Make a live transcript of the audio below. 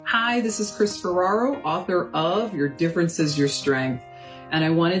Hi, this is Kris Ferarro, author of Your Difference is Your Strength. And I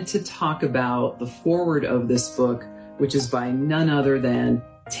wanted to talk about the foreword of this book, which is by none other than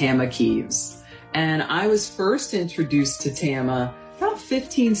Tama. And I was first introduced to Tama about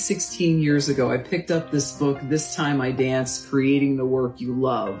 15, 16 years ago. I picked up this book, This Time I Dance, Creating the Work You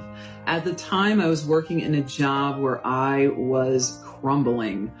Love. At the time, I was working in a job where I was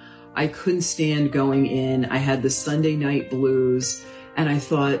crumbling. I couldn't stand going in. I had the Sunday night blues, and I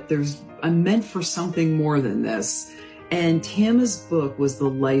thought, I'm meant for something more than this. And Tama's book was the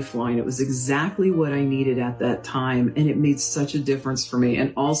lifeline. It was exactly what I needed at that time, and it made such a difference for me.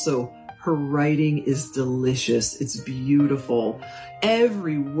 And also, her writing is delicious. It's beautiful.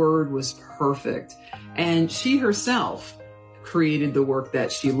 Every word was perfect. And she herself created the work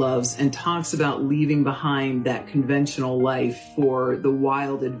that she loves and talks about leaving behind that conventional life for the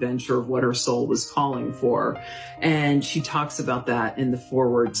wild adventure of what her soul was calling for. And she talks about that in the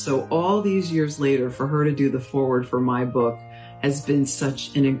foreword. So all these years later, for her to do the foreword for my book has been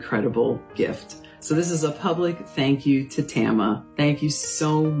such an incredible gift. So this is a public thank you to Tama. Thank you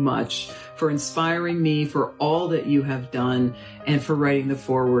so much for inspiring me, for all that you have done, and for writing the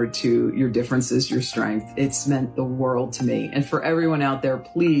foreword to Your Difference is Your Strength. It's meant the world to me. And for everyone out there,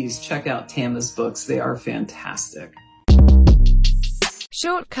 please check out Tama's books. They are fantastic.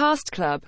 Short Cast Club.